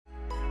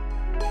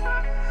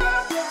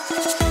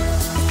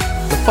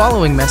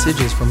following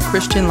message is from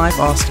Christian Life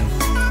Austin.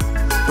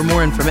 For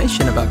more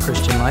information about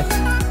Christian Life,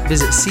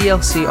 visit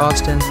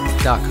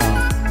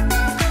clcaustin.com.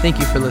 Thank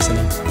you for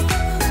listening.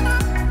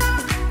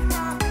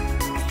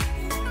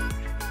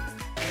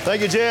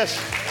 Thank you, Jess.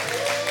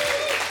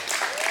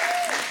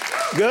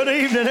 Good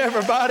evening,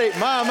 everybody.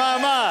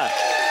 My.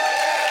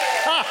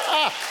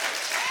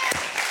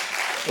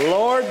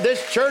 Lord,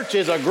 this church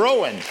is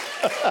a-growing.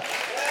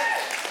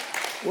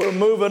 We're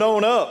moving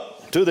on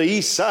up to the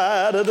east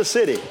side of the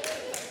city.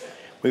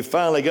 We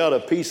finally got a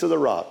piece of the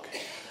rock.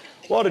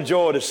 What a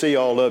joy to see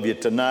all of you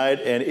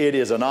tonight, and it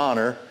is an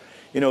honor.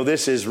 You know,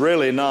 this is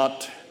really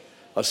not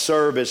a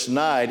service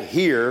night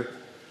here,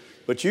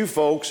 but you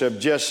folks have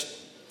just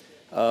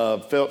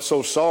felt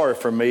so sorry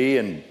for me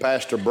and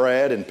Pastor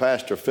Brad and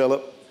Pastor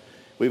Philip.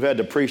 We've had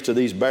to preach to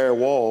these bare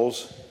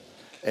walls,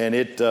 and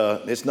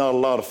it's not a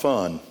lot of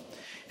fun.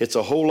 It's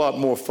a whole lot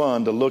more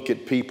fun to look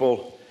at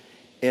people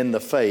in the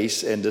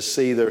face and to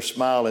see their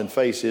smiling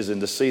faces and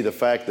to see the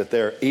fact that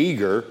they're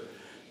eager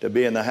to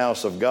be in the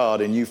house of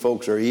God, and you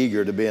folks are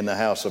eager to be in the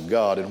house of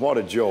God. And what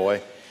a joy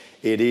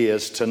it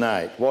is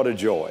tonight. What a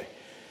joy.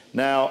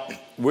 Now,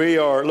 we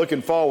are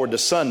looking forward to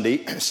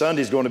Sunday.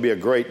 Sunday's going to be a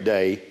great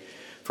day.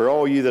 For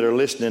all you that are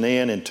listening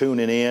in and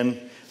tuning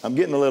in, I'm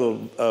getting a little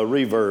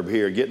reverb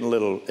here, getting a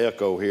little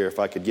echo here. If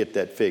I could get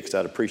that fixed,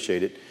 I'd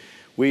appreciate it.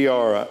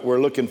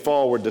 We're looking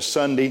forward to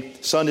Sunday.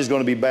 Sunday's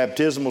going to be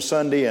Baptismal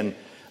Sunday, and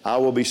I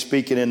will be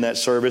speaking in that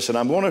service. And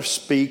I'm going to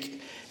speak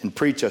and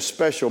preach a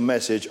special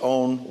message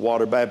on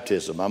water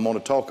baptism. I'm going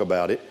to talk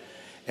about it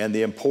and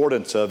the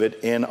importance of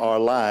it in our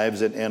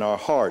lives and in our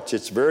hearts.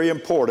 It's very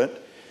important.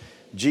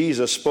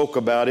 Jesus spoke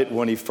about it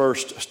when he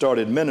first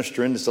started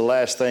ministering. It's the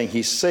last thing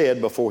he said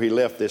before he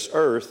left this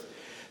earth.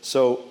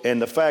 So, and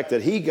the fact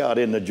that he got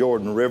in the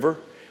Jordan River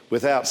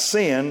without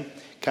sin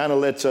kind of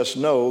lets us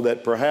know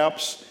that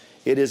perhaps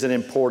it is an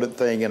important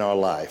thing in our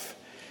life.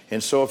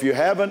 And so if you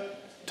haven't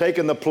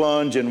taken the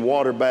plunge in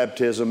water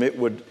baptism, it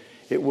would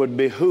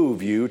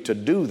behoove you to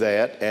do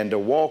that and to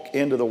walk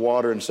into the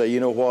water and say,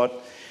 you know what,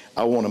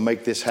 I want to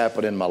make this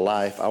happen in my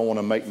life. I want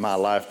to make my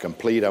life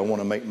complete. I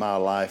want to make my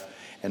life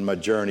and my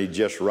journey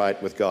just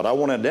right with God. I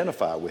want to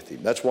identify with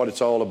him. That's what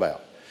it's all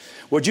about.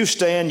 Would you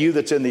stand, you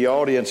that's in the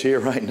audience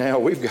here right now?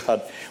 We've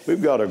got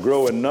a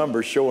growing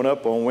number showing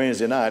up on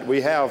Wednesday night.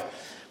 We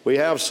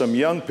have some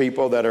young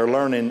people that are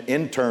learning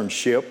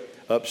internship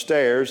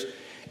upstairs,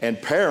 and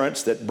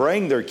parents that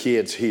bring their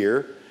kids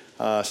here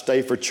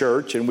stay for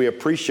church, and we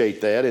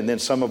appreciate that. And then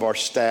some of our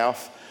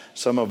staff,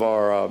 some of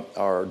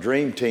our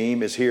dream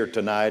team is here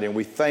tonight, and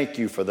we thank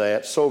you for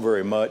that so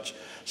very much.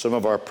 Some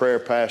of our prayer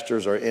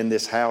pastors are in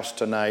this house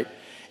tonight,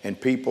 and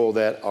people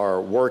that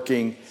are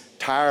working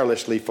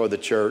tirelessly for the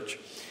church.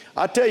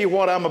 I tell you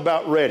what, I'm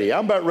about ready.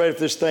 I'm about ready for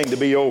this thing to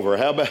be over.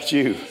 How about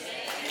you?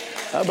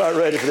 I'm about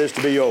ready for this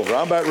to be over.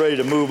 I'm about ready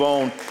to move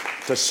on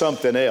to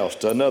something else,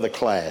 to another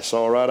class.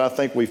 All right, I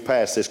think we've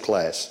passed this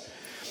class.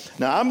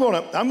 Now, I'm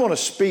going to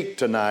speak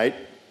tonight.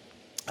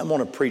 I'm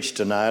going to preach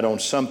tonight on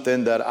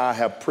something that I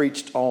have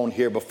preached on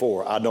here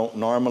before. I don't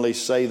normally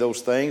say those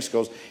things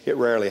because it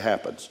rarely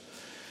happens.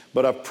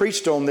 But I've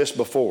preached on this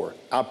before.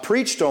 I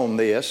preached on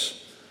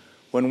this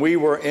when we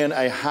were in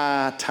a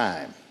high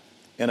time,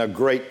 in a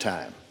great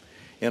time,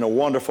 in a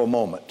wonderful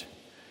moment.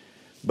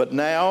 But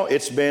now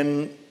it's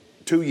been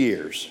 2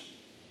 years,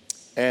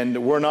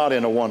 and we're not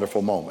in a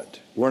wonderful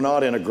moment. We're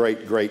not in a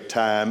great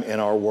time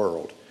in our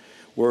world.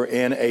 We're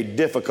in a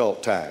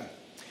difficult time.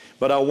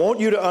 But I want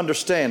you to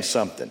understand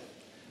something.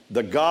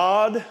 The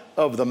God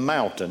of the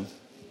mountain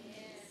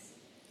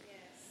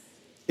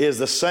is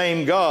the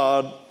same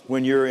God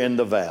when you're in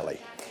the valley.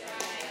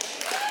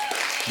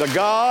 The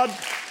God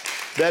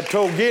that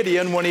told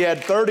Gideon when he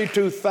had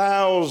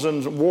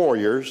 32,000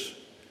 warriors,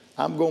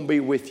 I'm going to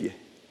be with you.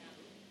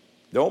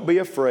 Don't be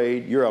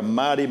afraid. You're a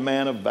mighty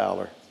man of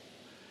valor.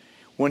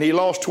 When he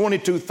lost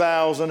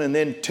 22,000 and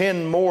then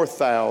 10 more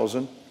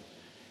thousand,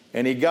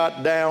 and he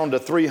got down to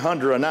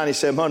 300, or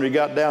 9,700, he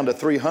got down to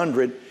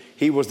 300.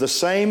 He was the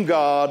same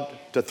God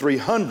to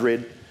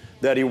 300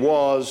 that he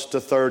was to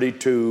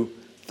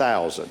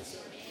 32,000.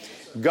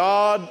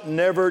 God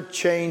never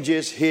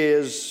changes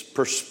his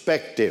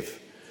perspective.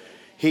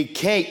 He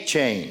can't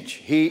change.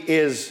 He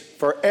is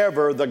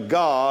forever the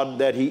God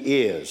that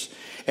he is.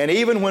 And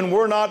even when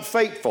we're not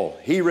faithful,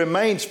 he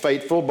remains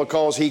faithful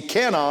because he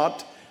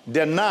cannot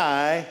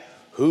deny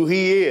who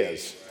he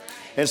is.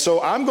 And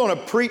so I'm going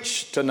to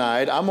preach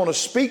tonight, I'm going to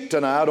speak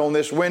tonight on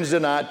this Wednesday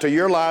night to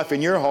your life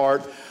and your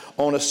heart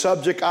on a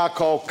subject I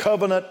call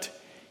covenant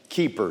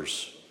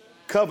keepers.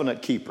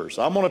 Covenant keepers.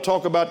 I'm going to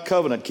talk about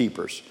covenant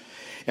keepers.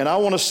 And I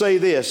want to say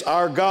this,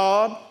 our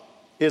God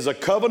is a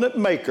covenant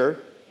maker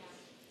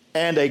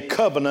and a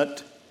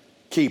covenant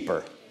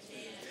keeper.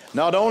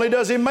 Not only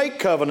does he make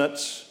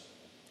covenants,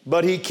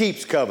 but he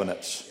keeps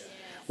covenants.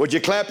 Would you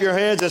clap your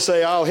hands and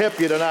say, I'll help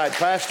you tonight,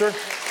 Pastor?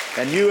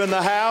 And you in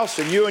the house,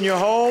 and you in your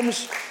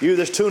homes, you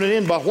that's tuning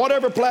in, by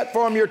whatever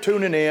platform you're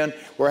tuning in,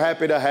 we're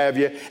happy to have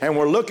you. And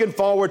we're looking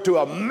forward to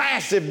a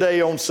massive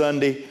day on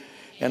Sunday.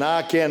 And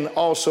I can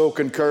also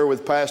concur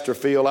with Pastor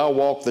Phil. I'll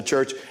walk the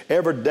church.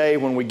 Every day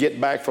when we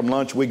get back from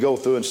lunch, we go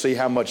through and see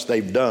how much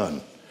they've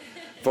done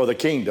for the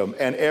kingdom.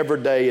 And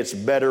every day it's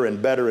better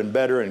and better and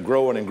better and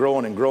growing and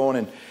growing and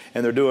growing,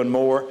 and they're doing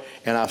more.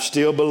 And I'm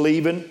still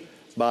believing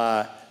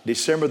by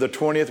December the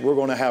 20th, we're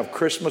going to have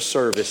Christmas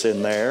service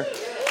in there.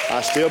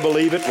 I still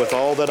believe it with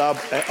all that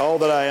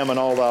I am and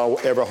all that I'll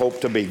ever hope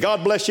to be.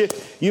 God bless you.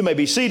 You may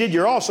be seated.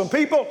 You're awesome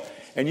people.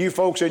 And you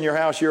folks in your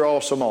house, you're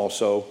awesome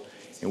also.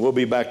 And we'll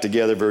be back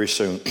together very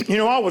soon. You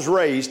know, I was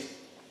raised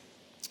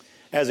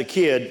as a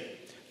kid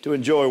to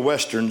enjoy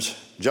Westerns.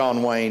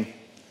 John Wayne.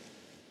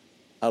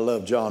 I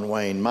love John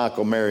Wayne.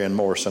 Michael Marion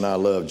Morrison. I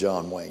love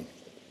John Wayne.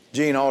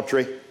 Gene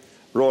Autry,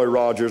 Roy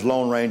Rogers,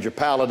 Lone Ranger,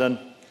 Paladin,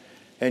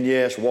 and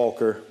yes,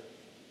 Walker,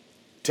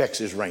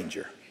 Texas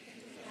Ranger.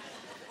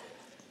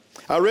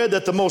 I read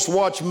that the most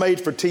watched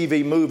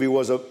made-for-TV movie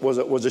was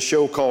a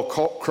show called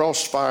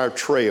Crossfire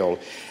Trail.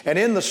 And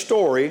in the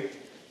story,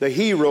 the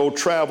hero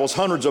travels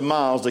hundreds of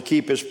miles to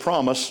keep his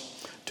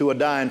promise to a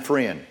dying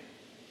friend.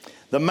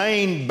 The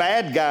main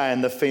bad guy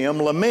in the film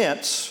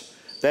laments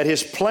that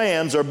his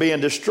plans are being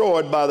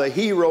destroyed by the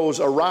hero's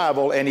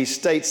arrival, and he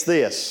states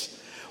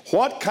this: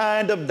 what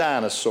kind of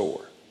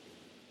dinosaur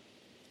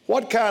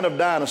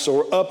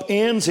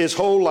upends his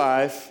whole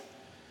life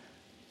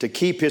to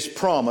keep his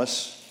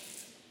promise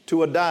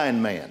to a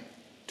dying man?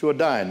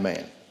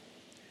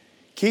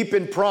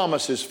 Keeping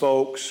promises,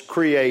 folks,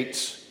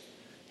 creates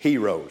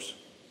heroes.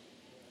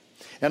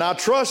 And I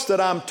trust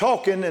that I'm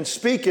talking and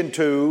speaking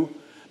to,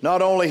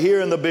 not only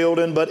here in the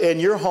building, but in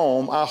your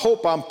home. I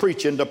hope I'm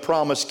preaching to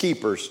promise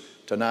keepers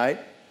tonight.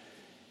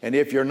 And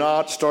if you're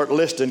not, start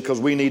listening, because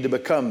we need to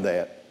become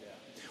that.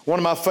 One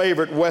of my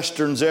favorite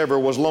Westerns ever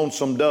was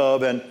Lonesome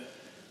Dove, and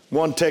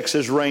one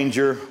Texas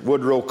Ranger,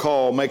 Woodrow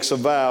Call, makes a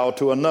vow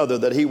to another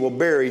that he will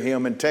bury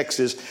him in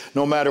Texas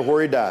no matter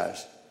where he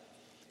dies.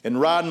 And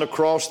riding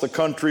across the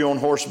country on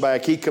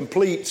horseback, he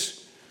completes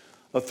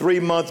a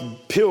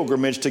 3-month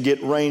pilgrimage to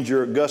get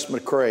Ranger Gus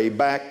McCrae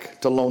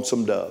back to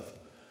Lonesome Dove.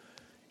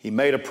 He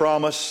made a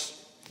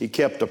promise, he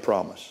kept a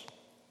promise.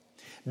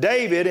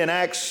 David in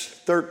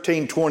Acts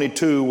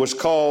 13:22 was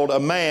called a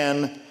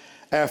man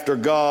after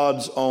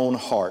God's own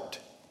heart.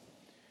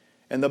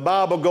 And the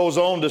Bible goes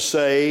on to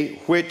say,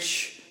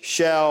 which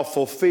shall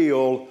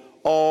fulfill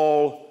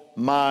all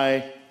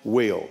my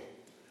will.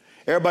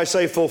 Everybody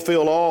say,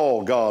 fulfill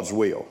all God's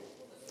will.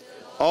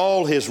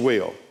 All his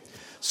will.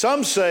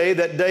 Some say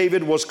that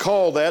David was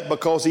called that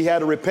because he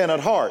had a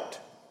repentant heart.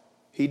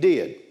 He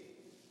did.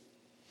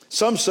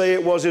 Some say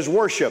it was his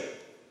worship.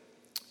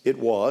 It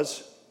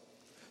was.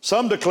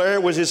 Some declare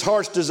it was his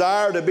heart's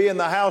desire to be in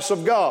the house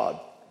of God.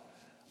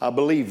 I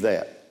believe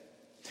that.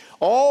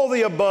 All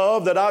the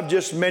above that I've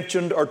just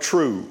mentioned are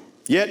true.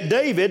 Yet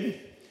David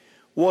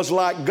was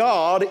like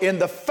God in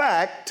the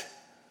fact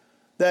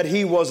that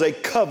he was a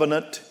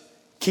covenant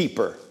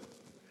keeper.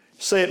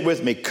 Say it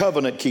with me,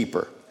 covenant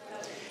keeper.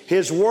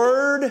 His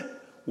word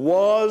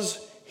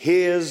was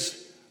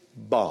his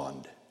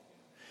bond.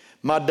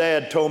 My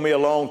dad told me a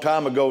long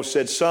time ago,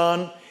 said,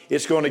 son,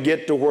 it's going to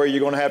get to where you're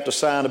going to have to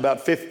sign about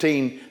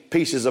 15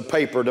 pieces of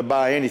paper to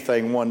buy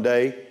anything one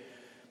day.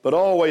 But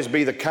always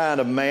be the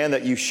kind of man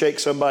that you shake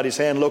somebody's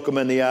hand, look them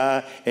in the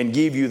eye, and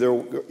give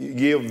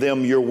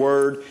them your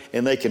word,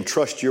 and they can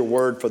trust your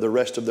word for the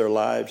rest of their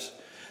lives.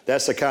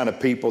 That's the kind of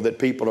people that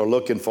people are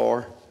looking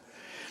for.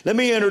 Let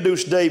me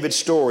introduce David's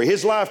story.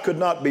 His life could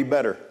not be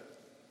better.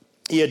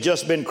 He had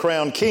just been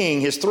crowned king.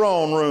 His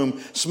throne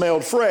room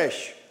smelled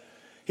fresh.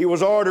 He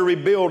was already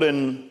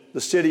rebuilding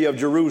the city of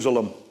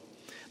Jerusalem.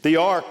 The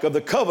Ark of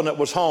the Covenant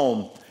was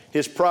home,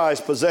 his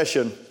prized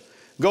possession.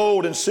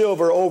 Gold and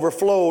silver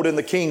overflowed in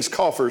the king's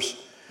coffers,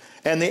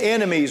 and the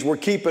enemies were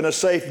keeping a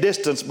safe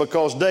distance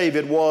because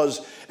David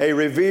was a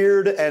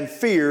revered and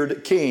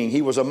feared king.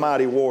 He was a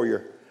mighty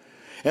warrior.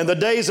 And the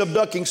days of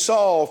ducking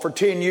Saul for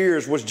 10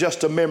 years was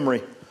just a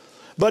memory.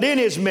 But in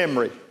his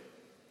memory,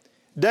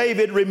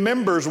 David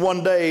remembers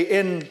one day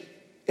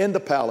in the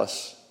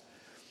palace.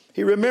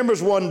 He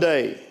remembers one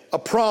day a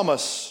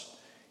promise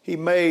he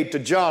made to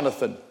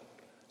Jonathan,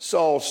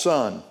 Saul's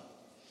son.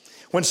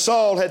 When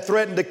Saul had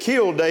threatened to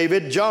kill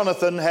David,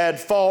 Jonathan had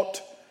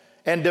fought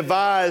and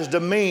devised a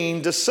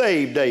mean to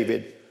save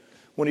David.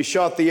 When he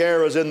shot the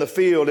arrows in the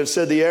field and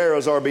said, the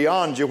arrows are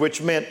beyond you,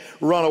 which meant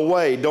run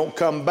away, don't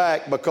come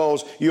back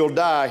because you'll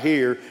die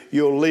here,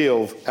 you'll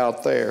live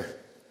out there.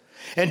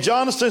 And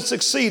Jonathan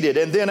succeeded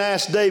and then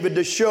asked David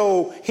to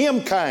show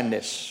him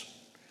kindness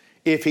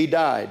if he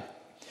died.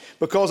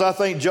 Because I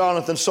think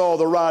Jonathan saw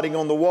the writing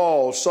on the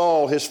wall.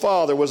 Saul, his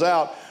father, was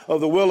out of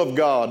the will of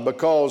God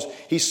because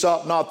he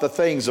sought not the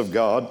things of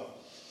God.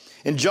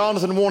 And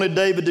Jonathan wanted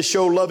David to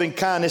show loving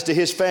kindness to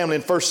his family.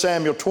 In 1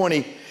 Samuel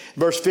 20,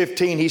 verse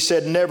 15, he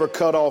said, never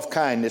cut off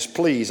kindness.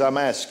 Please, I'm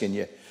asking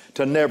you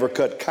to never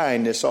cut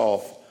kindness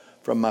off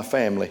from my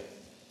family.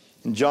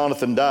 And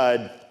Jonathan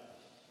died,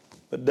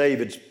 but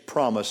David's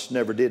promise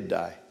never did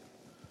die.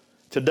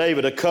 To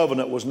David, a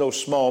covenant was no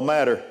small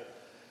matter.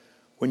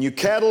 When you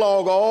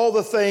catalog all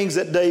the things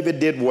that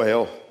David did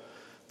well,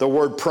 The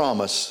word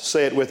promise,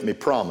 say it with me,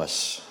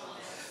 promise,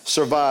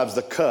 survives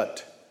the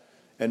cut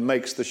and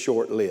makes the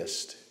short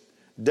list.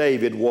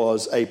 David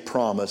was a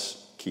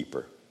promise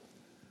keeper.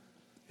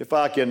 If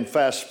I can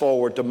fast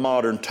forward to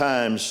modern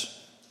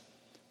times,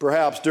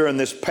 perhaps during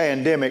this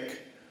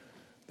pandemic,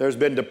 there's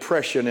been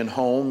depression in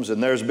homes,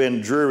 and there's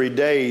been dreary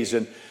days,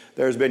 and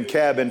there's been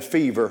cabin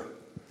fever,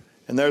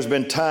 and there's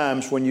been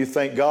times when you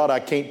think, God, I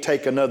can't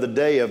take another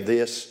day of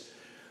this.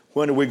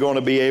 When are we going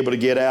to be able to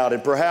get out?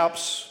 And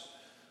perhaps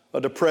a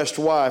depressed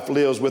wife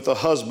lives with a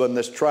husband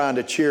that's trying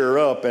to cheer her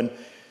up, and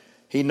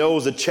he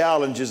knows the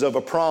challenges of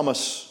a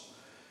promise.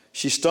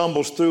 She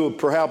stumbles through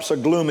perhaps a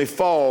gloomy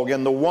fog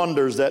and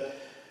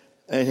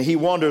he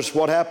wonders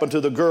what happened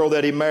to the girl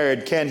that he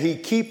married. Can he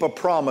keep a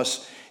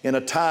promise in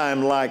a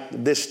time like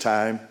this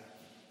time?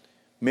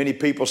 Many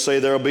people say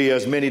there will be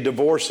as many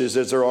divorces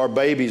as there are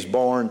babies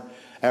born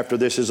after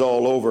this is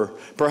all over.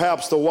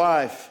 Perhaps the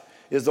wife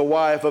is the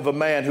wife of a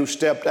man who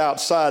stepped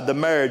outside the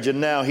marriage, and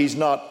now he's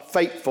not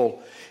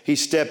faithful. He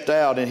stepped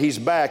out and he's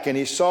back and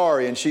he's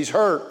sorry, and she's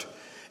hurt.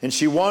 And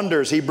she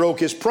wonders, he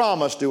broke his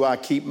promise, do I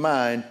keep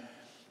mine?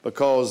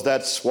 Because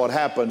that's what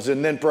happens.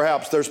 And then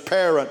perhaps there's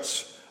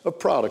parents of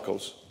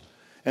prodigals,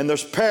 and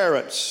there's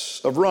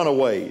parents of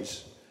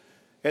runaways,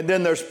 and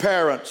then there's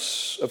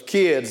parents of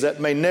kids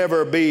that may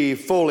never be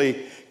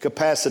fully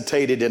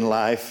capacitated in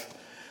life.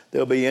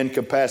 They'll be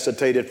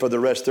incapacitated for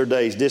the rest of their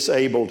days,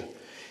 disabled.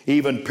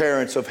 Even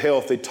parents of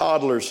healthy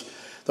toddlers.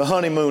 The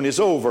honeymoon is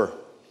over.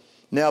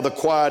 Now the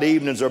quiet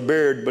evenings are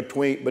buried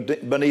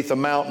beneath a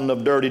mountain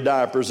of dirty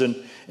diapers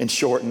and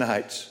short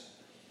nights.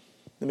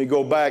 Let me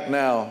go back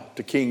now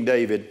to King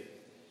David.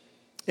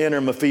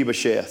 Enter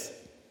Mephibosheth.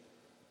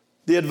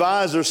 The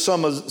advisors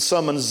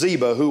summoned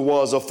Ziba, who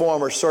was a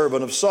former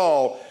servant of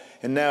Saul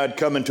and now had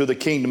come into the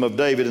kingdom of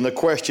David. And the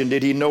question,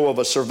 did he know of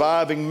a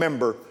surviving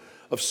member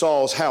of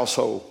Saul's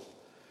household?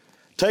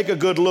 Take a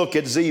good look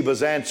at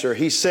Ziba's answer.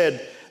 He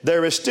said,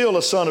 there is still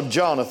a son of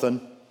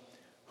Jonathan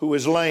who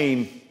is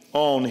lame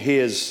on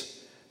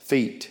his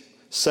feet.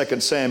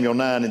 2 Samuel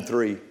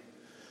 9:3.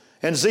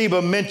 And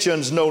Ziba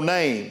mentions no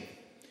name,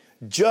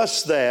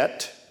 just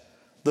that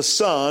the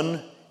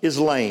son is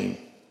lame.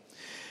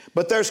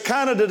 But there's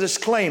kind of the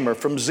disclaimer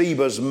from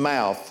Ziba's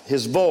mouth,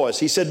 his voice.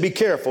 He said, be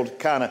careful,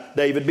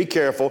 David, be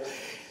careful.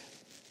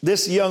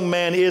 This young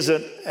man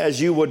isn't, as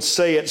you would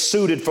say it,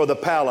 suited for the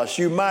palace.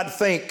 You might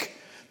think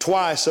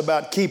twice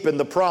about keeping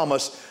the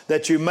promise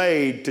that you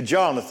made to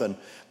Jonathan,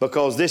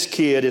 because this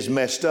kid is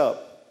messed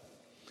up.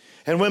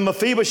 And when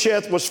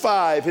Mephibosheth was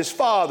 5, his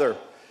father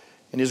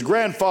and his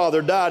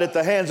grandfather died at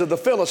the hands of the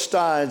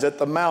Philistines at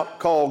the mount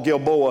called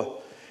Gilboa.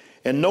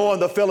 And knowing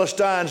the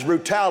Philistines'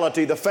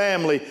 brutality, the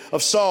family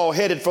of Saul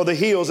headed for the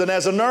hills. And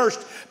as a nurse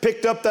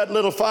picked up that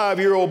little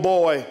 5-year-old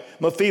boy,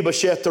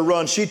 Mephibosheth, to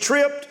run, she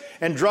tripped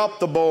and dropped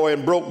the boy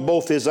and broke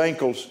both his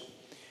ankles,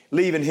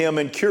 leaving him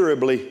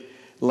incurably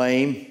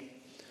lame.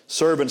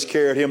 Servants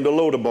carried him to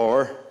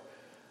Lodabar.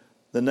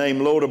 The name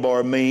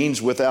Lodabar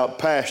means without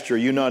pasture.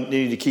 You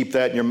need to keep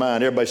that in your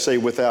mind. Everybody say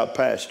without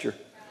pasture.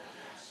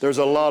 There's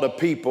a lot of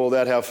people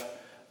that have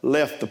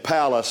left the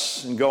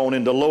palace and gone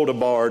into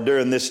Lodabar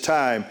during this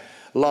time.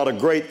 A lot of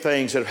great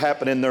things have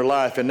happened in their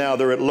life, and now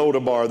they're at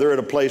Lodabar. They're at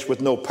a place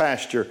with no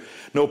pasture,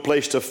 no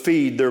place to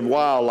feed their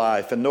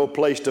wildlife, and no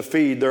place to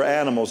feed their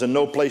animals, and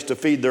no place to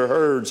feed their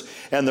herds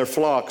and their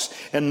flocks,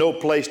 and no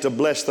place to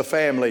bless the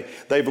family.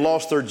 They've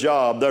lost their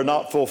job. They're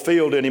not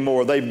fulfilled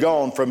anymore. They've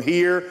gone from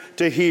here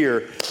to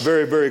here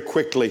very, very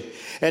quickly.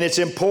 And it's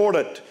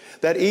important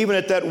that even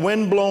at that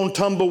wind-blown,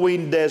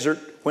 tumbleweed desert,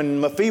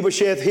 when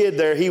Mephibosheth hid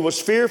there, he was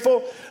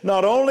fearful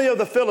not only of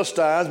the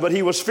Philistines, but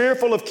he was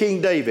fearful of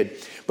King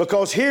David.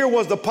 Because here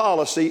was the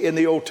policy in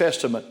the Old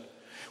Testament.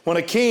 When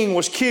a king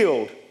was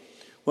killed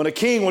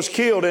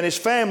and his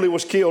family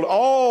was killed,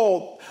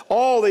 all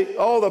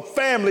the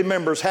family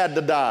members had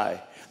to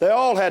die. They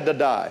all had to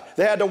die.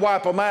 They had to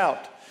wipe them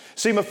out.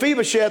 See,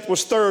 Mephibosheth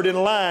was third in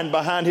line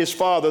behind his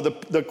father,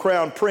 the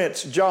crown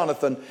prince,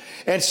 Jonathan.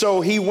 And so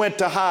he went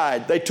to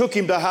hide. They took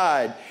him to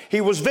hide. He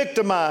was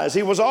victimized.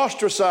 He was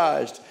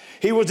ostracized.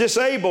 He was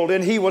disabled,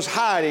 and he was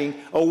hiding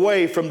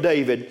away from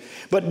David.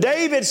 But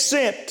David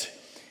sent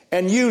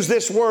and used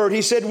this word.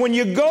 He said, when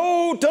you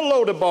go to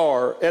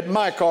Lodabar at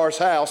Michar's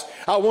house,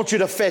 I want you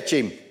to fetch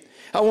him.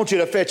 I want you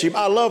to fetch him.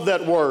 I love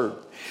that word.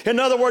 In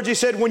other words, he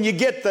said, when you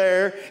get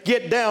there,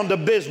 get down to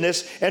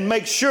business and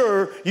make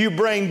sure you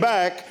bring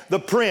back the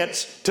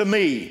prince to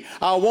me.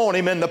 I want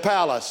him in the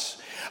palace.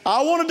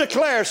 I want to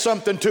declare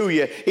something to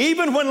you.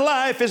 Even when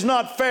life is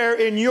not fair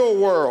in your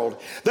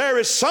world, there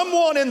is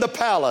someone in the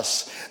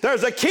palace.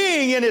 There's a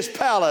king in his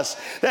palace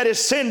that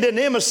is sending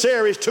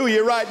emissaries to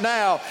you right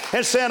now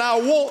and saying, I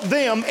want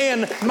them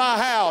in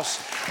my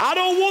house. I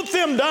don't want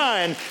them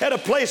dying at a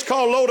place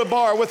called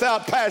Lodabar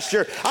without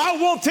pasture. I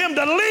want them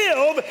to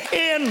live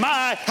in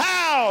my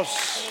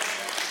house.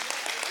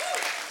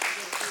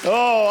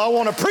 Oh, I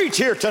want to preach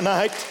here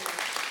tonight.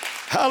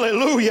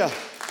 Hallelujah.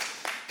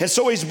 And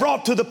so he's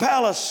brought to the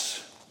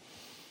palace,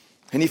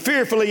 and he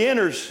fearfully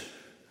enters,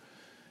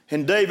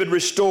 and David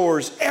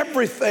restores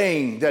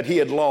everything that he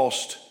had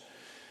lost.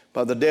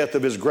 by the death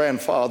of his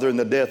grandfather and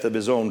the death of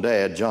his own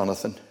dad,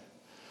 Jonathan.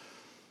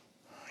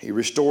 He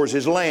restores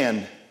his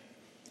land.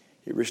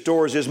 He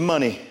restores his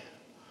money.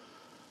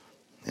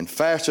 And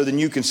faster than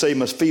you can say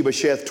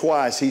Mephibosheth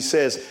twice, he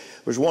says,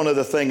 there's one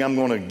other thing I'm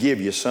going to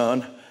give you,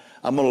 son.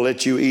 I'm going to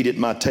let you eat at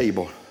my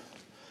table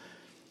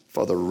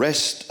for the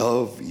rest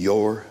of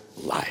your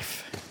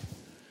life.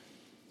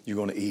 You're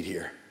going to eat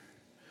here.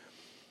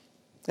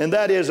 And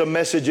that is a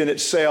message in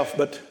itself,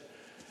 but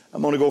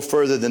I'm going to go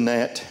further than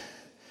that.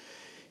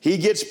 He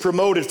gets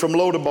promoted from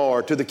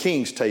Lodabar to the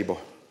king's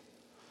table,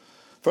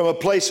 from a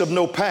place of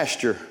no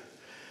pasture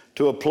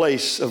to a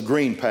place of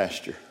green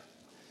pasture,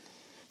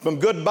 from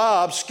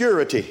goodbye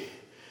obscurity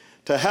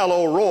to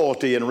hallowed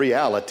royalty and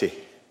reality.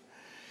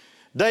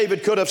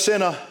 David could have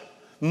sent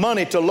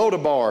money to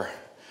Lodabar.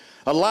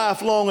 A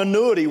lifelong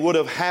annuity would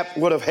have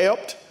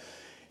helped.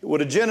 It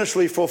would have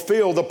generously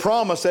fulfilled the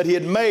promise that he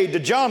had made to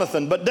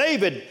Jonathan. But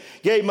David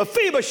gave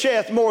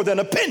Mephibosheth more than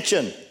a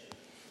pension.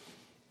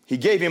 He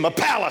gave him a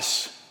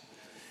palace,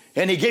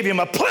 and he gave him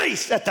a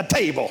place at the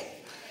table.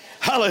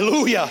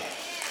 Hallelujah.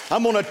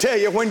 I'm going to tell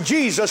you, when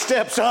Jesus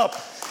steps up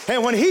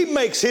and when he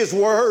makes his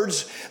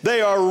words,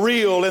 they are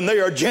real and they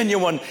are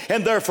genuine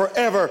and they're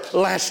forever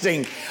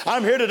lasting.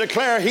 I'm here to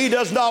declare he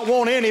does not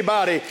want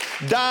anybody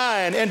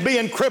dying and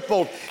being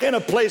crippled in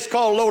a place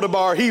called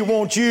Lodabar. He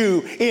wants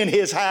you in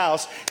his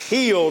house,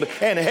 healed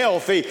and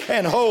healthy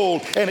and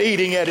whole and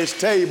eating at his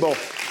table.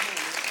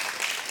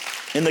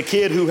 And the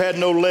kid who had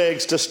no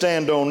legs to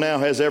stand on now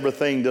has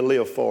everything to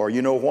live for.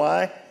 You know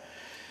why?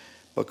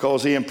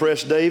 Because he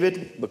impressed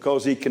David?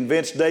 Because he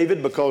convinced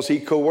David? Because he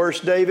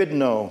coerced David?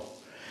 No.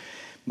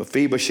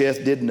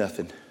 Mephibosheth did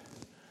nothing.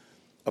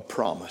 A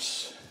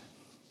promise.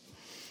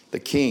 The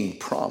king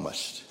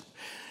promised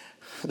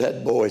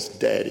that boy's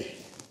daddy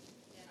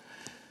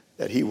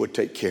that he would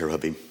take care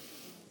of him.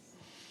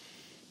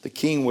 The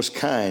king was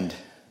kind,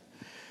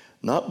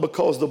 not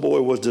because the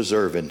boy was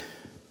deserving,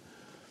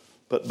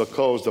 but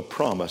because the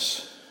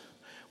promise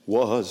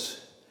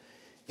was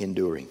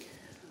enduring.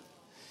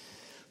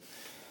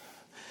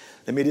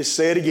 Let me just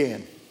say it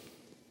again.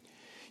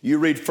 You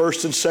read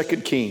 1st and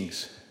 2nd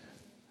Kings,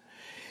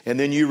 and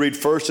then you read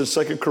 1st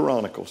and 2nd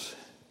Chronicles.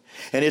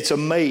 And it's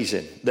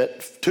amazing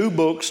that 2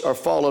 books are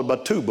followed by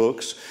 2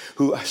 books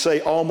who say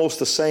almost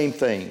the same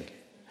thing.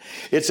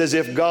 It's as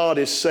if God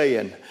is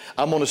saying,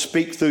 I'm going to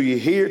speak through you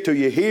here, to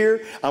you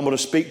here. I'm going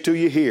to speak to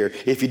you here.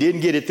 If you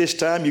didn't get it this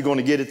time, you're going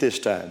to get it this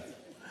time.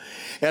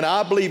 And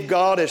I believe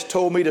God has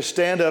told me to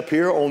stand up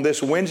here on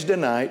this Wednesday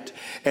night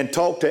and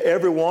talk to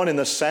everyone in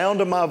the sound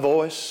of my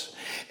voice.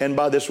 And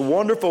by this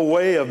wonderful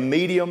way of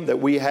medium that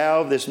we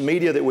have, this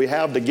media that we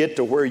have to get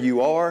to where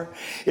you are,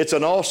 it's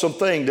an awesome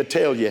thing to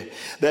tell you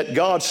that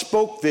God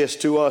spoke this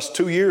to us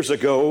 2 years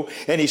ago,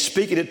 and He's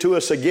speaking it to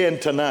us again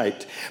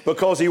tonight,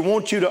 because He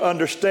wants you to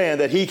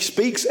understand that He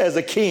speaks as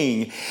a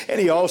king, and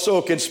He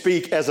also can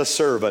speak as a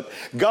servant.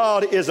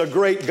 God is a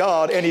great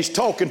God, and He's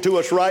talking to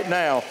us right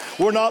now.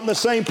 We're not in the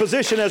same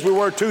position as we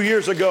were 2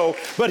 years ago,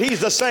 but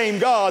He's the same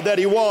God that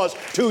He was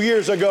 2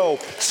 years ago.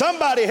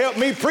 Somebody help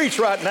me preach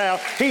right now.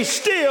 He's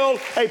still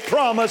a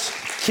promise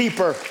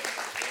keeper.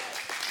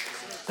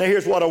 Now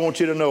here's what I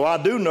want you to know.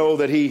 I do know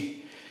that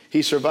he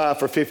survived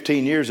for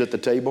 15 years at the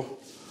table,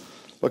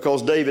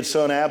 because David's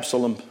son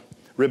Absalom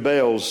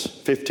rebels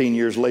 15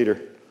 years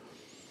later.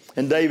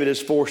 And David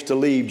is forced to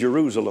leave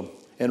Jerusalem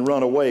and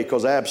run away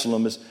because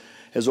Absalom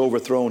has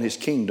overthrown his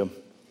kingdom.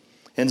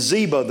 And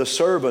Ziba, the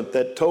servant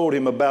that told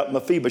him about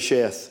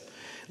Mephibosheth,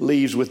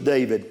 leaves with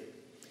David.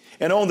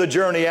 And on the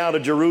journey out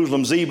of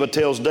Jerusalem, Ziba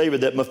tells David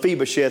that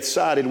Mephibosheth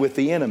sided with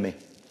the enemy.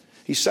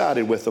 He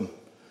sided with them.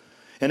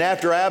 And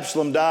after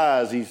Absalom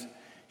dies, he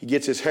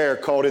gets his hair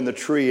caught in the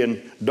tree,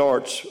 and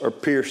darts are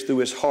pierced through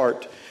his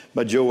heart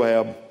by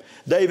Joab.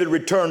 David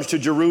returns to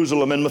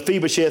Jerusalem, and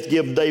Mephibosheth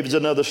gives David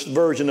another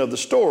version of the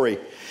story.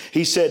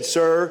 He said,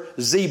 "Sir,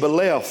 Ziba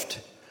left.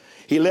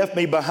 He left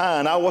me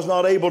behind. I was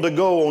not able to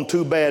go on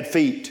 2 bad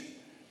feet."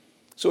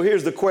 So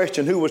here's the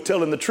question: who was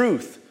telling the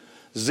truth?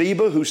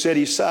 Ziba, who said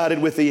he sided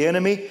with the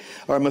enemy,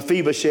 or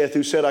Mephibosheth,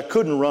 who said, I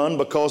couldn't run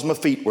because my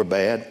feet were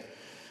bad?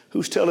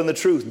 Who's telling the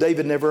truth?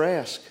 David never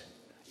asked.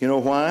 You know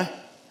why?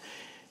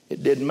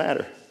 It didn't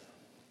matter.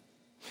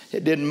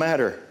 It didn't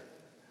matter.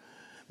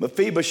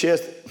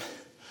 Mephibosheth,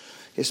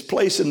 his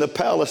place in the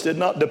palace did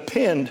not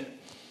depend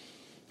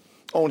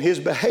on his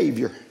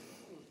behavior,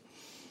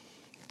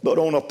 but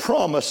on a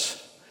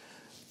promise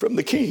from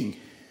the king.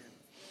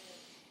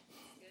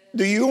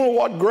 Do you know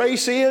what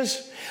grace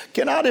is?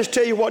 Can I just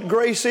tell you what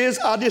grace is?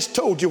 I just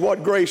told you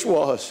what grace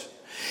was.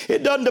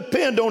 It doesn't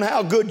depend on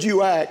how good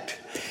you act.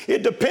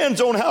 It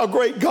depends on how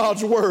great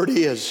God's word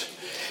is.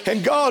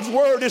 And God's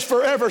word is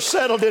forever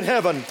settled in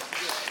heaven.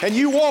 And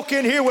you walk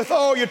in here with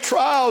all your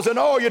trials and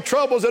all your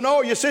troubles and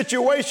all your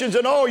situations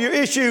and all your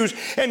issues,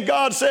 and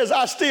God says,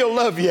 I still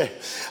love you.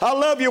 I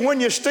love you when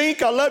you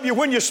stink. I love you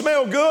when you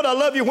smell good. I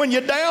love you when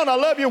you're down. I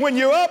love you when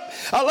you're up.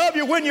 I love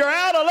you when you're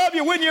out. I love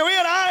you when you're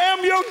in. I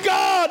am your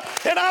God,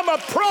 and I'm a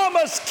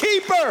promise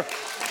keeper.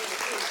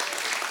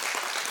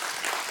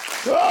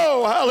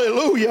 Oh,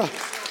 hallelujah.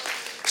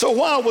 So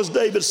why was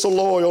David so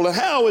loyal? And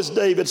how is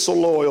David so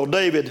loyal?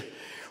 David,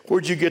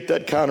 where'd you get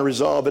that kind of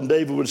resolve? And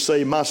David would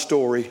say, my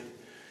story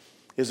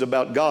is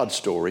about God's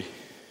story.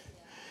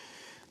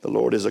 The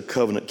Lord is a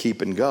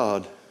covenant-keeping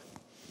God.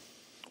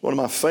 One of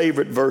my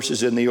favorite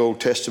verses in the Old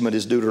Testament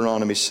is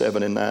Deuteronomy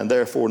 7 and 9.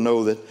 Therefore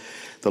know that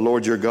the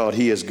Lord your God,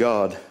 He is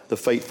God, the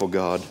faithful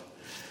God,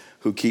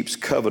 who keeps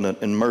covenant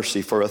and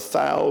mercy for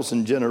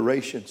 1,000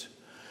 generations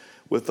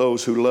with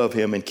those who love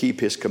Him and keep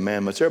His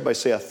commandments. Everybody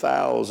say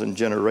 1,000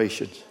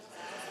 generations.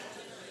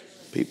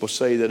 People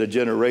say that a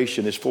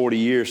generation is 40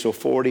 years, so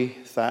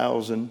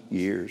 40,000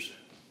 years.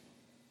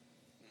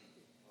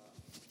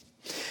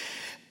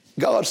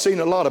 God's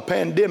seen a lot of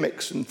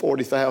pandemics in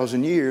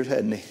 40,000 years,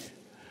 hadn't He?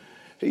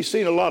 He's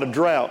seen a lot of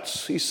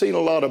droughts. He's seen a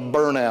lot of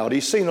burnout.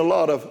 He's seen a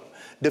lot of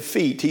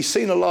defeat. He's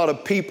seen a lot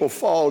of people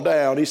fall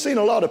down. He's seen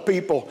a lot of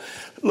people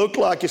look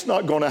like it's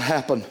not going to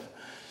happen.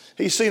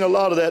 He's seen a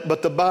lot of that,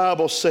 but the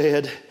Bible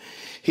said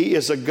He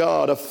is a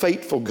God, a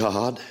faithful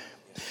God,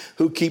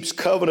 who keeps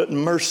covenant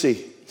and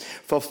mercy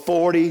for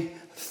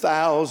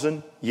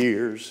 40,000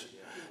 years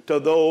to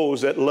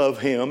those that love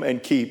Him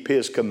and keep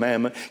His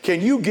commandment.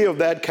 Can you give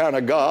that kind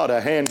of God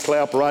a hand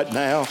clap right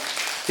now?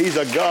 He's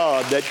a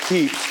God that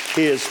keeps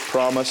His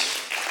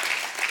promise.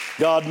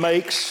 God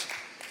makes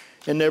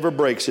and never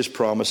breaks His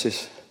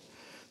promises.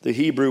 The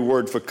Hebrew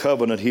word for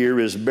covenant here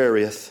is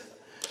berith,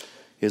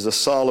 is a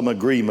solemn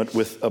agreement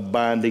with a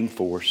binding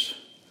force.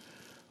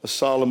 A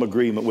solemn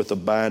agreement with a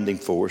binding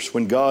force.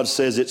 When God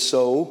says it's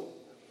so,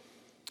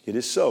 it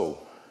is so.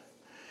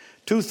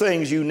 Two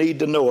things you need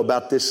to know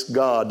about this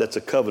God that's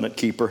a covenant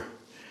keeper.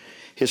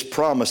 His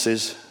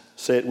promises,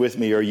 say it with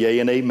me, are yea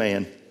and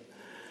amen.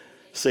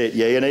 Say it,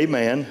 yea and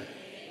amen.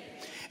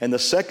 And the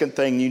second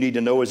thing you need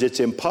to know is it's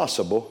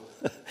impossible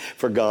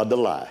for God to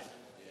lie.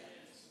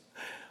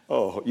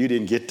 Oh, you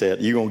didn't get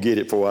that. You're going to get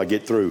it before I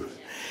get through.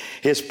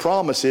 His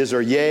promises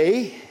are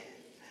yea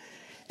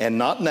and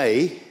not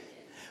nay,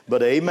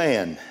 but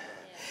amen.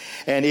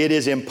 And it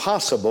is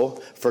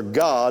impossible for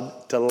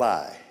God to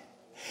lie.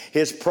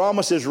 His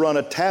promises run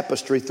a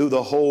tapestry through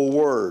the whole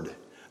Word.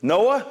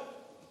 Noah,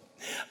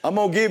 I'm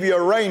going to give you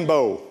a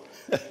rainbow.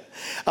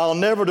 I'll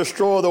never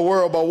destroy the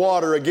world by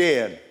water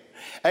again.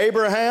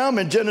 Abraham,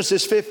 in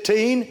Genesis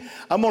 15,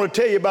 I'm going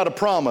to tell you about a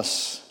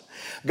promise.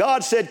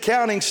 God said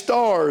counting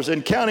stars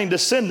and counting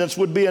descendants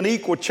would be an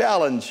equal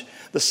challenge,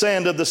 the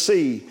sand of the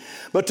sea.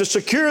 But to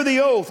secure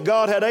the oath,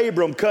 God had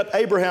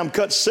Abraham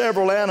cut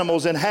several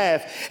animals in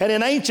half. And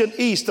in ancient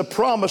East, the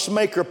promise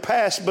maker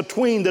passed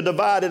between the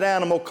divided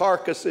animal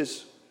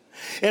carcasses.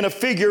 In a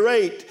figure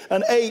 8,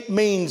 an 8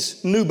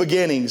 means new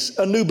beginnings,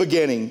 a new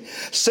beginning,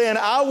 saying,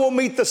 I will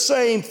meet the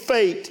same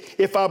fate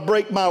if I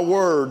break my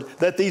word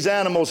that these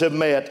animals have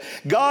met.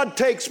 God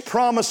takes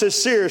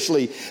promises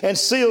seriously and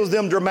seals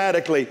them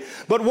dramatically.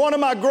 But one of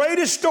my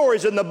greatest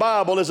stories in the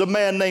Bible is a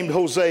man named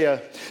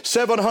Hosea.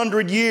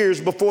 700 years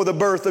before the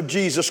birth of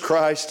Jesus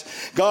Christ,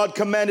 God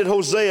commanded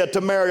Hosea to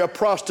marry a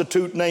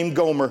prostitute named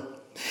Gomer.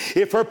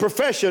 If her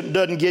profession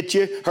doesn't get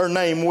you, her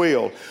name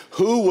will.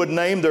 Who would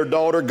name their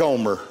daughter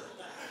Gomer?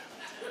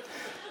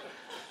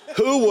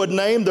 Who would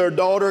name their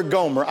daughter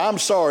Gomer? I'm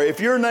sorry. If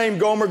your name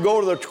Gomer, go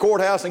to the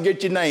courthouse and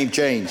get your name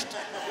changed.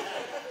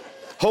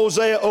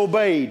 Hosea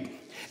obeyed,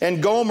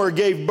 and Gomer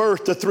gave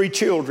birth to 3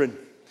 children,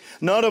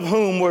 none of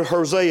whom were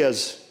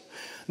Hosea's.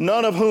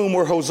 None of whom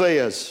were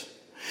Hosea's.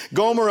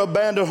 Gomer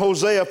abandoned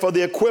Hosea for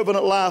the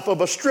equivalent life of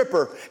a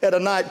stripper at a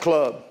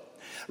nightclub.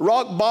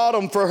 Rock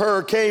bottom for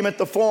her came at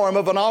the form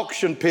of an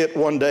auction pit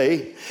one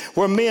day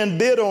where men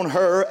bid on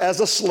her as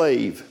a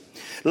slave.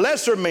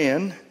 Lesser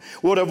men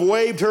would have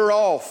waved her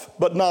off,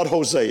 but not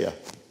Hosea.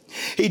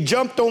 He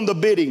jumped on the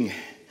bidding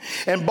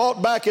and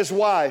bought back his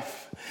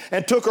wife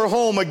and took her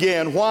home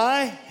again.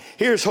 Why?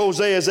 Here's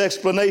Hosea's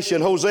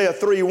explanation. Hosea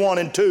 3:1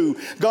 and 2.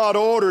 God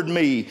ordered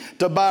me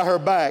to buy her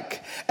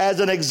back as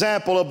an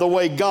example of the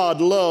way God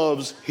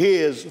loves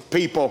His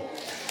people.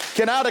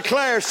 Can I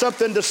declare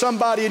something to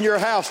somebody in your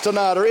house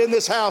tonight or in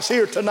this house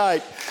here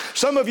tonight?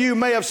 Some of you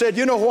may have said,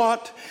 you know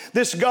what?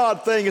 This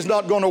God thing is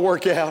not going to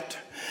work out.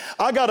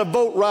 I got to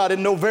vote right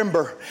in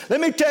November.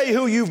 Let me tell you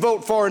who you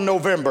vote for in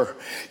November.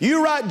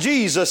 You write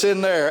Jesus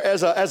in there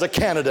as a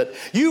candidate.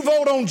 You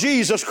vote on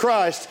Jesus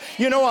Christ.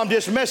 You know I'm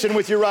just messing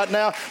with you right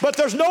now, but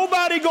there's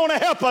nobody going to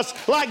help us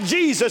like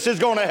Jesus is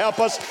going to help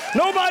us.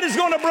 Nobody's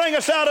going to bring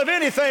us out of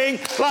anything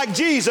like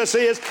Jesus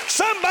is.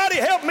 Somebody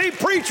help me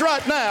preach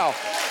right now.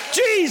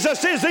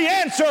 Jesus is the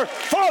answer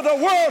for the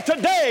world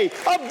today.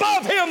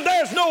 Above Him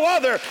there's no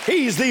other.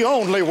 He's the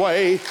only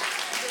way.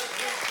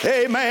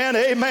 Amen,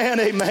 amen,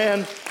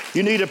 amen.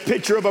 You need a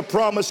picture of a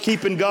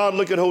promise-keeping God.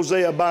 Look at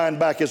Hosea buying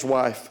back his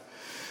wife.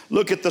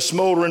 Look at the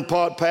smoldering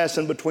pot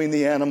passing between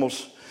the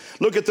animals.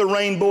 Look at the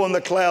rainbow and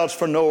the clouds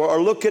for Noah.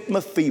 Or look at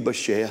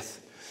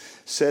Mephibosheth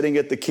sitting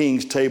at the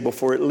king's table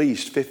for at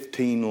least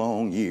 15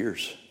 long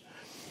years.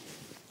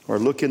 Or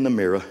look in the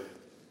mirror.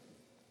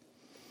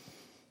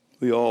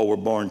 We all were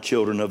born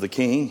children of the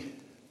King,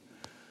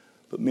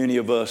 but many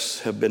of us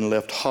have been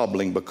left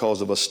hobbling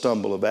because of a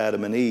stumble of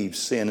Adam and Eve's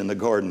sin in the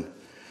garden.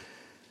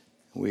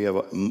 We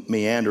have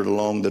meandered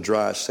along the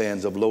dry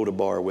sands of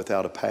Lodabar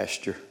without a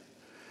pasture.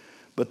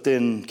 But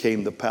then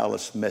came the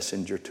palace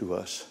messenger to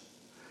us,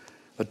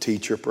 a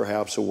teacher,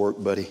 perhaps a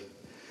work buddy,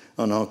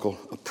 an uncle,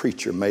 a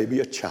preacher, maybe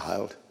a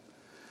child.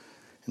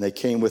 And they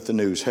came with the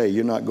news, hey,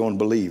 you're not going to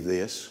believe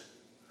this.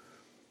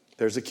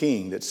 There's a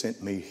king that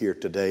sent me here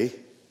today,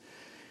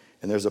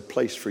 and there's a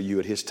place for you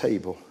at his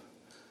table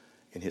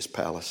in his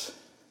palace.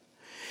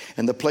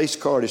 And the place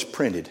card is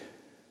printed,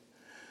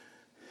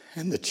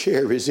 and the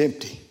chair is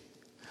empty.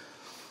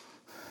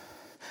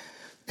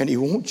 And he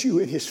wants you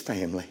in his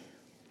family.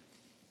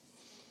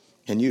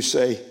 And you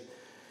say,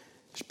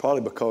 it's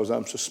probably because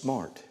I'm so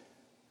smart.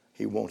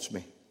 He wants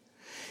me.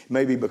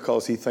 Maybe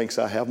because he thinks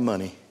I have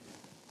money,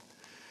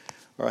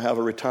 or I have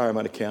a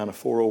retirement account, a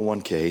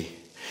 401k.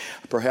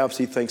 Perhaps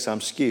he thinks I'm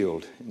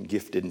skilled and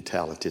gifted and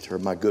talented, or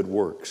my good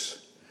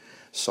works.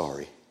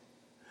 Sorry,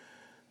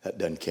 that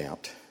doesn't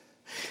count.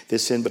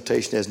 This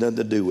invitation has nothing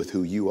to do with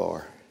who you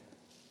are.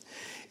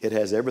 It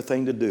has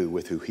everything to do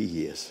with who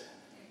he is.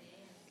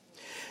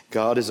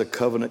 God is a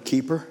covenant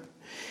keeper.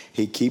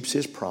 He keeps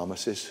his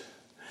promises,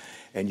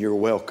 and you're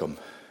welcome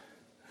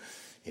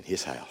in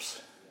his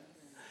house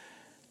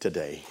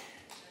today.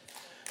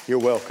 You're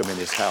welcome in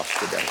his house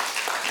today.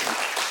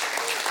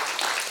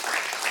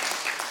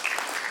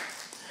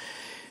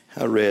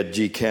 I read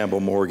G.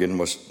 Campbell Morgan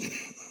was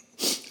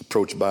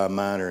approached by a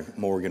miner.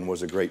 Morgan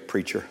was a great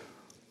preacher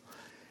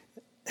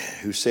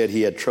who said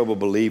he had trouble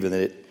believing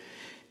that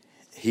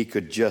he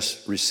could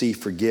just receive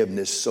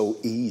forgiveness so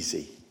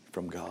easy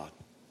from God.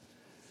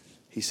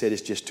 He said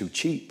it's just too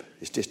cheap.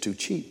 It's just too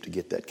cheap to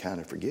get that kind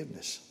of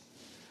forgiveness.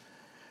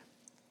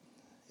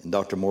 And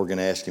Dr. Morgan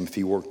asked him if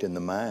he worked in the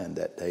mine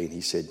that day, and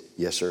he said,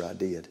 yes, sir, I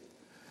did.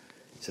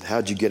 He said,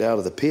 how'd you get out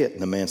of the pit?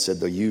 And the man said,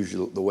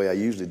 the way I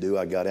usually do,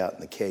 I got out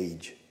in the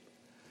cage.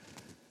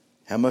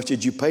 How much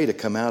did you pay to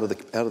come out of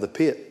the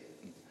pit?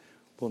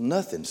 Well,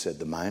 nothing, said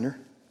the miner.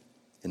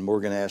 And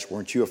Morgan asked,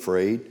 weren't you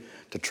afraid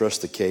to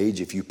trust the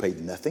cage if you paid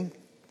nothing?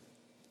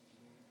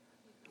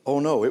 Oh,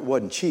 no, it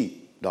wasn't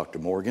cheap, Dr.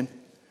 Morgan.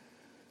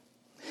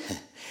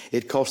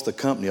 It cost the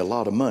company a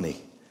lot of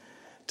money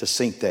to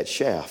sink that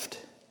shaft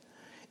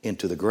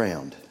into the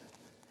ground.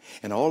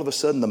 And all of a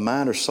sudden, the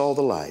miner saw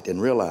the light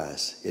and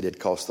realized it had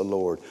cost the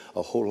Lord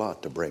a whole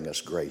lot to bring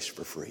us grace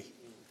for free.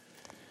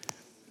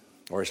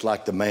 Or it's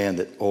like the man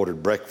that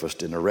ordered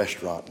breakfast in a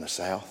restaurant in the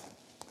South.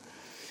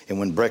 And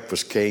when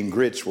breakfast came,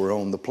 grits were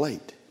on the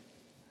plate.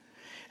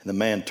 And the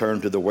man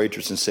turned to the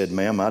waitress and said,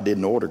 ma'am, I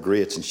didn't order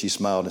grits. And she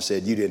smiled and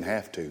said, you didn't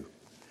have to.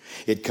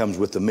 It comes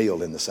with the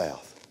meal in the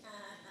South.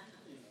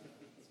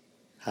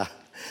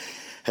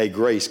 Hey,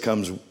 grace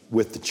comes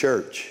with the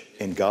church,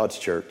 in God's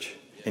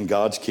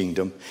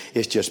kingdom.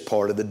 It's just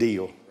part of the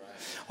deal.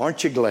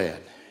 Aren't you glad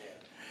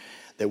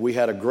that we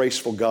had a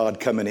graceful God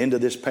coming into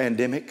this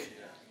pandemic?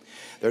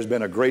 There's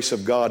been a grace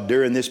of God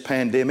during this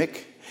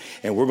pandemic,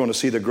 and we're going to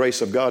see the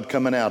grace of God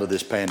coming out of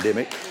this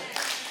pandemic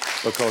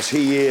because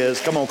he is,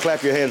 come on,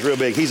 clap your hands real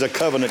big. He's a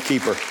covenant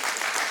keeper.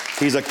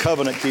 He's a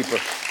covenant keeper.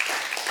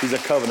 He's a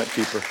covenant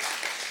keeper.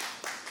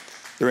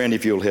 Randy,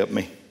 if you'll help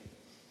me.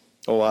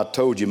 Oh, I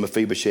told you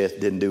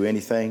Mephibosheth didn't do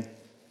anything.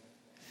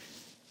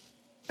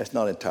 That's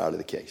not entirely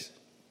the case.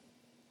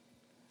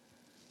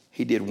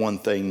 He did one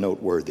thing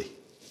noteworthy.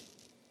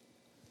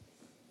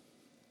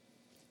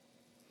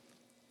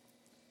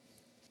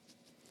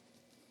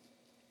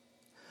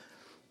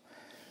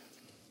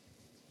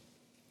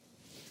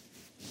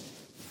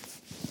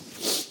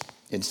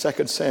 In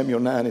 2 Samuel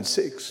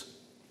 9:6,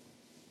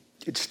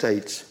 it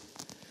states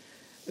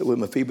that when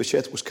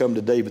Mephibosheth was come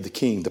to David the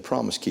king, the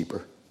promise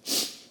keeper,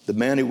 the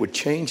man who would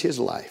change his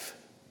life,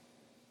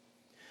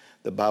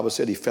 the Bible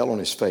said he fell on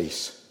his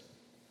face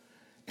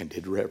and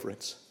did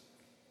reverence.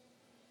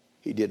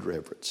 He did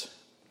reverence.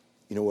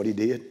 You know what he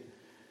did?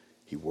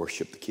 He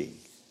worshiped the king.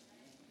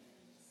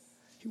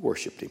 He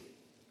worshiped him.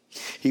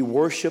 He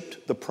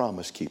worshiped the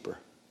promise keeper.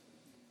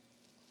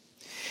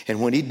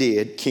 And when he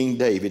did, King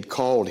David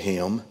called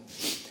him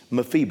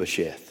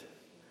Mephibosheth.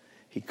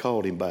 He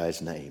called him by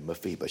his name,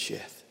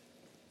 Mephibosheth.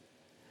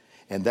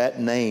 And that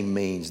name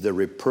means the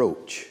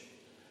reproach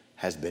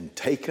has been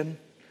taken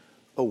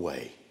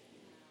away.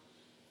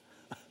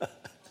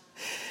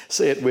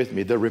 Say it with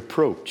me. The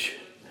reproach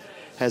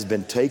has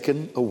been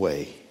taken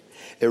away.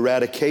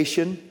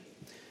 Eradication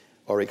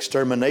or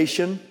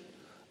extermination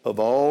of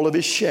all of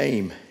his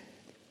shame.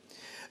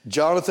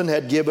 Jonathan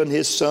had given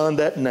his son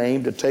that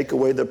name to take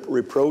away the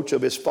reproach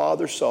of his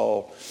father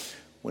Saul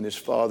when his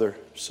father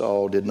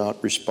Saul did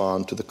not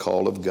respond to the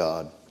call of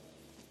God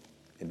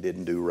and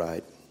didn't do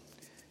right.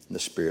 And the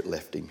Spirit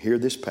left him. Hear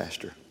this,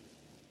 pastor.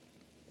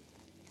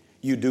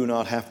 You do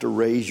not have to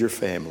raise your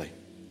family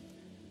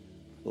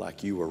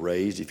like you were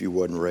raised if you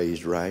wasn't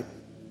raised right.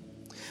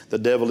 The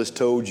devil has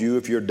told you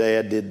if your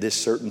dad did this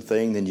certain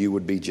thing, then you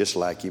would be just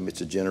like him. It's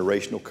a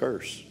generational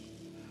curse.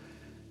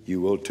 You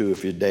will too.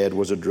 If your dad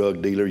was a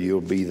drug dealer,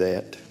 you'll be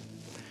that.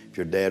 If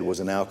your dad was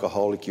an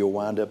alcoholic, you'll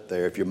wind up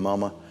there. If your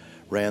mama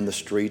ran the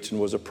streets and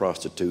was a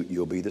prostitute,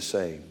 you'll be the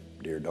same,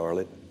 dear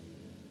darling.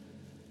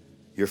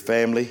 Your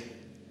family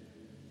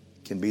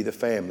can be the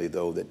family,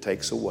 though, that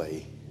takes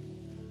away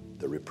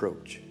the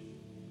reproach.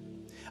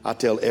 I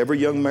tell every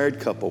young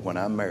married couple when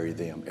I marry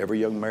them, every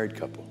young married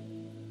couple,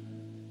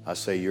 I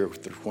say you're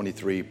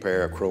 23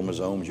 pair of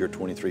chromosomes, you're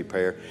 23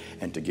 pair,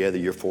 and together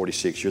you're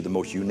 46. You're the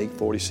most unique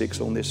 46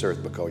 on this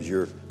earth because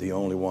you're the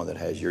only one that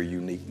has your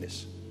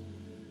uniqueness.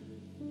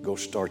 Go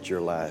start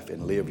your life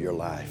and live your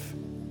life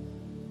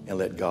and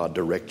let God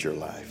direct your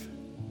life.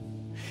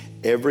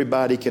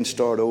 Everybody can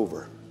start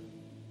over.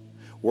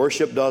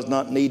 Worship does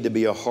not need to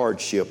be a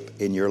hardship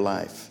in your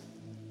life.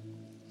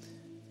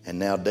 And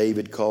now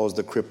David calls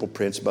the crippled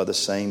prince by the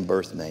same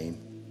birth name.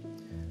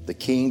 The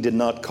king did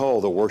not call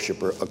the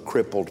worshiper a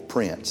crippled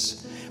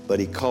prince,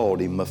 but he called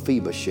him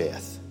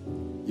Mephibosheth.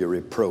 Your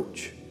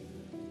reproach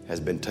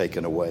has been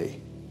taken away.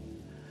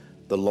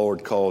 The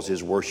Lord calls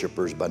his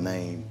worshipers by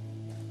name,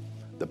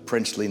 the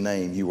princely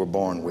name you were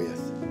born with.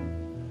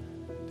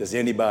 Does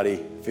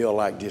anybody feel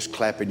like just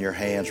clapping your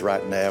hands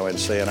right now and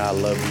saying, I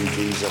love you,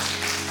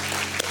 Jesus?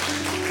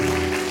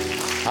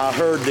 I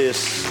heard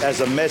this as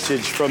a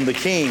message from the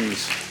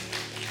Kings,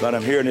 but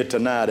I'm hearing it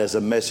tonight as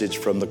a message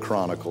from the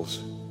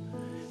Chronicles.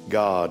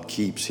 God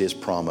keeps his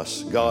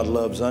promise. God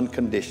loves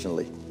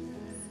unconditionally.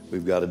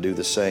 We've got to do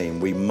the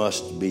same. We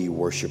must be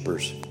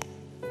worshipers.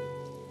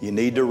 You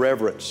need to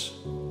reverence.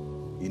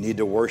 You need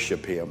to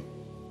worship him.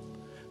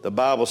 The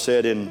Bible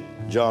said in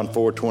John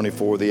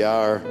 4:24, the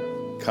hour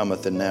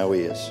cometh and now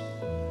is,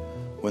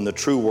 when the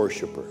true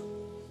worshiper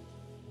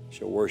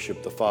shall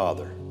worship the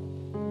Father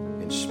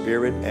in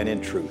spirit and in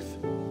truth.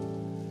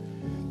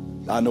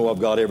 I know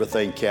I've got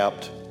everything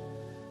capped,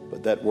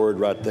 but that word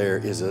right there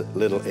is a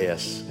little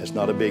s. It's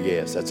not a big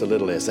S. That's a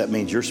little s. That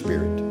means your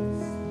spirit.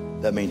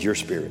 That means your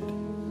spirit.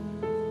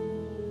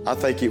 I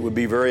think it would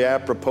be very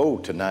apropos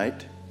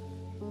tonight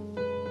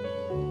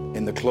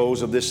in the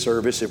close of this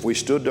service if we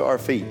stood to our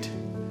feet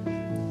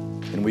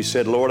and we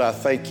said, Lord, I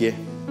thank you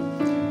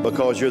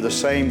because you're the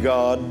same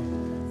God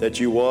that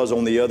you was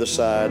on the other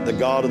side. The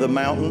God of the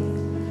mountain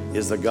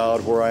is the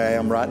God where I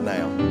am right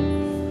now.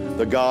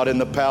 The God in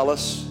the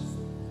palace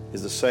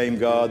is the same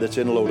God that's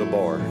in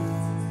Lodabar,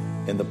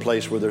 in the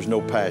place where there's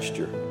no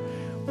pasture.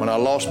 When I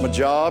lost my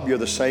job, you're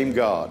the same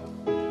God.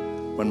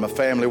 When my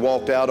family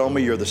walked out on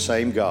me, you're the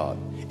same God.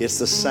 It's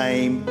the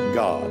same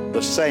God,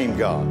 the same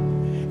God.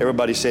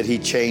 Everybody said he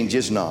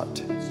changes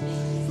not.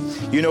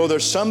 You know,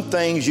 there's some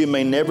things you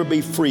may never be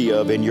free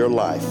of in your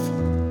life.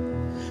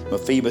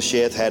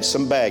 Mephibosheth had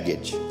some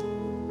baggage.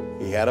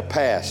 He had a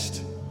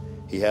past.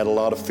 He had a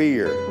lot of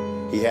fear.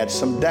 He had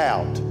some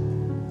doubt,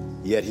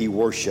 yet he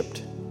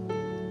worshiped.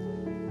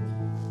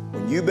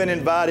 When you've been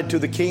invited to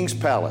the king's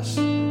palace,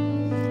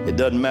 it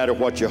doesn't matter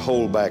what your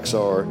holdbacks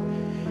are.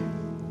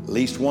 At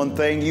least one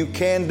thing you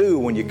can do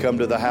when you come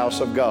to the house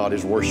of God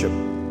is worship.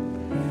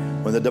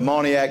 When the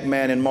demoniac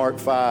man in Mark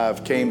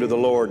 5 came to the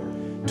Lord,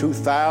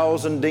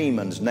 2,000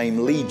 demons named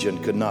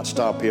Legion could not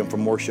stop him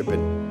from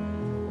worshiping.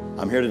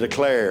 I'm here to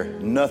declare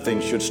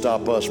nothing should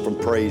stop us from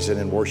praising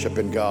and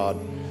worshiping God,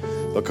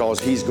 because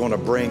he's going to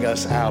bring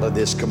us out of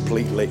this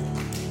completely.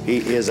 He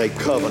is a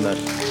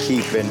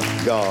covenant-keeping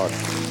God.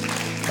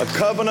 A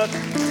covenant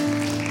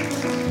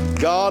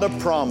God of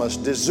promise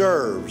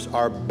deserves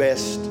our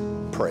best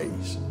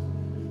praise.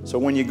 So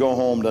when you go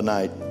home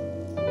tonight,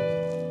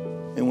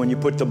 and when you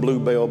put the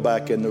Bluebell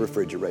back in the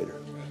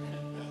refrigerator,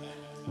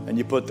 and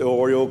you put the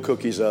Oreo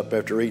cookies up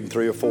after eating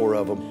 3 or 4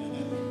 of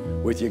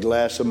them with your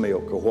glass of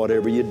milk or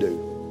whatever you do,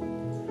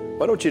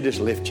 why don't you just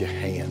lift your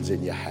hands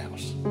in your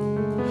house?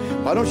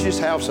 Why don't you just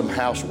have some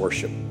house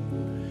worship?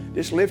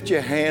 Just lift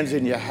your hands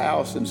in your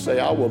house and say,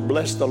 I will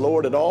bless the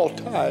Lord at all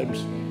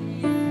times.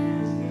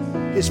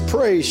 His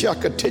praise shall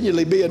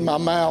continually be in my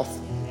mouth.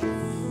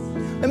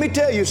 Let me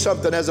tell you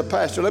something as a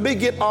pastor. Let me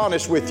get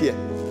honest with you.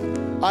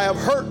 I have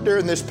hurt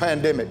during this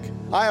pandemic.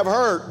 I have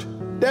hurt,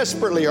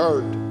 desperately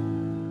hurt,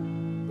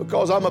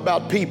 because I'm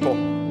about people.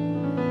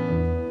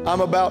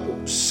 I'm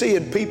about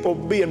seeing people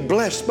being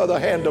blessed by the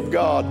hand of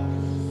God,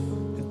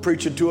 and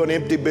preaching to an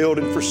empty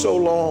building for so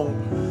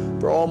long,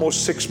 for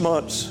almost 6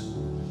 months,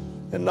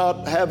 and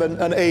not having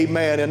an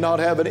amen, and not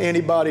having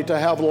anybody to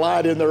have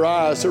light in their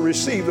eyes to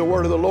receive the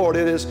word of the Lord.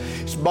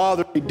 It's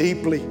bothered me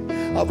deeply.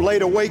 I've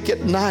laid awake at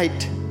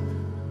night.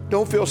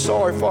 Don't feel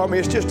sorry for me.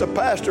 It's just a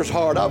pastor's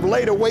heart. I've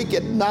laid awake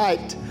at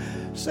night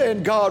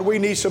saying, God, we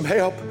need some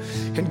help.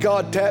 And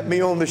God tapped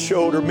me on the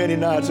shoulder many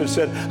nights and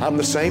said, I'm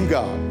the same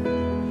God.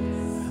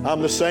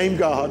 I'm the same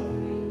God.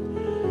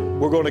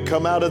 We're going to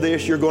come out of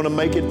this. You're going to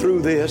make it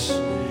through this.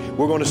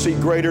 We're going to see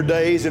greater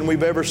days than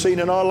we've ever seen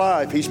in our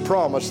life. He's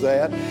promised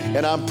that,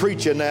 and I'm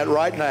preaching that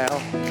right now.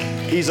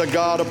 He's a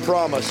God of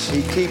promise.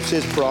 He keeps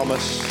his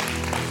promise.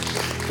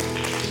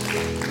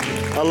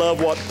 I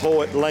love what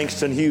poet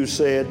Langston Hughes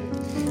said.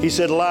 He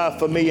said, life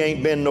for me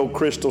ain't been no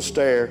crystal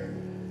stair.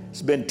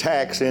 It's been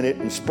tacks in it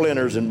and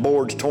splinters and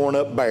boards torn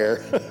up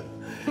bare.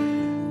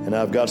 And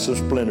I've got some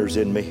splinters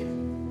in me.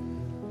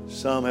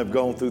 Some have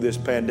gone through this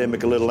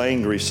pandemic a little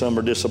angry. Some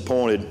are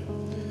disappointed.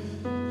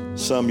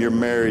 Some, your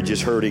marriage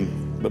is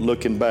hurting. But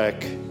looking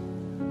back,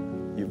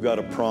 you've We've got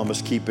a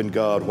promise-keeping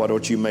God. Why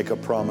don't you make a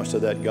promise to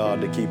that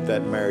God to keep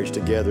that marriage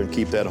together and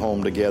keep that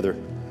home together?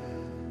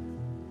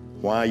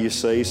 Why, you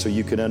say? So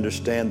you can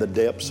understand the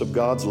depths of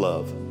God's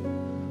love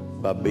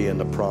by being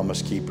the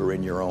promise keeper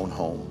in your own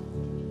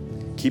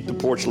home. Keep the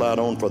porch light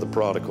on for the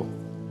prodigal.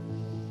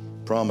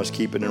 Promise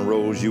keeping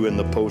enrolls you in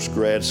the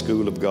post-grad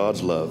school of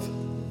God's love.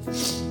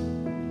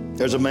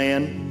 There's a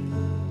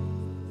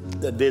man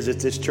that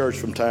visits this church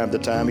from time to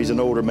time. He's an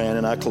older man,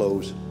 and I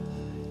close.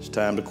 It's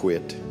time to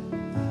quit.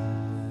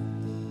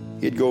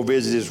 He'd go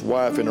visit his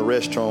wife in a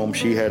rest home.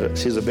 She's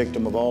a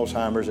victim of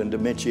Alzheimer's and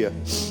dementia.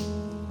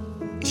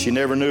 She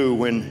never knew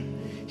when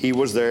he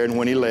was there and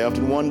when he left.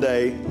 And one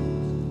day,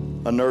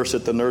 a nurse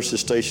at the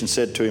nurse's station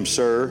said to him,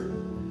 "Sir,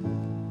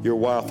 your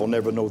wife will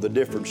never know the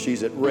difference.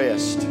 She's at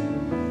rest,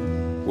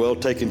 well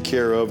taken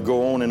care of.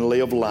 Go on and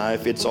live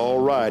life. It's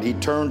all right." He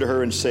turned to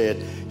her and said,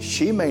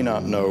 "She may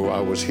not know I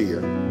was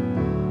here,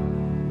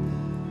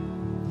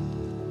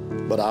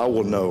 but I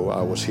will know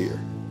I was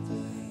here.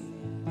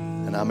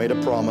 And I made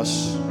a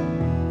promise,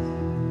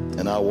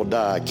 and I will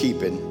die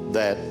keeping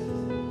that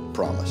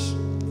promise."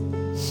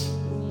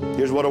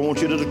 Here's what I want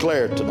you to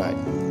declare tonight.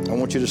 I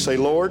want you to say,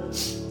 "Lord,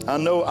 I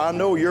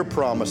know your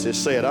promises."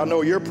 Say it. I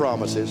know your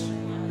promises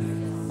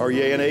are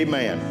yea and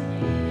amen.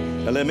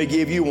 And let me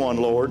give you one,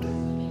 Lord.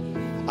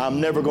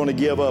 I'm never going to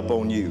give up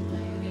on you.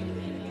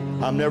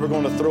 I'm never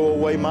going to throw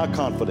away my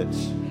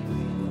confidence.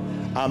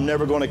 I'm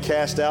never going to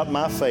cast out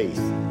my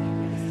faith.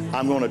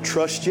 I'm going to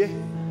trust you.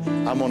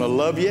 I'm going to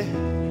love you.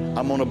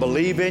 I'm going to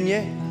believe in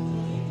you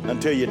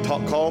until you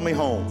call me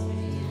home.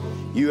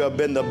 You have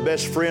been the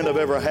best friend I've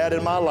ever had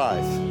in my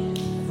life,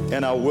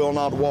 and I will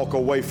not walk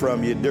away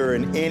from you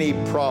during any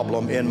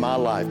problem in my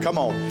life. Come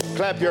on,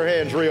 clap your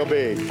hands real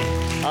big.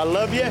 I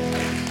love you.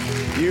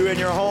 You and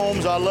your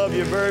homes, I love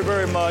you very,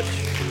 very much.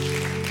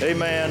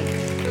 Amen.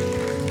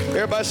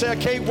 Everybody say, "I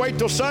can't wait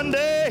till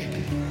Sunday."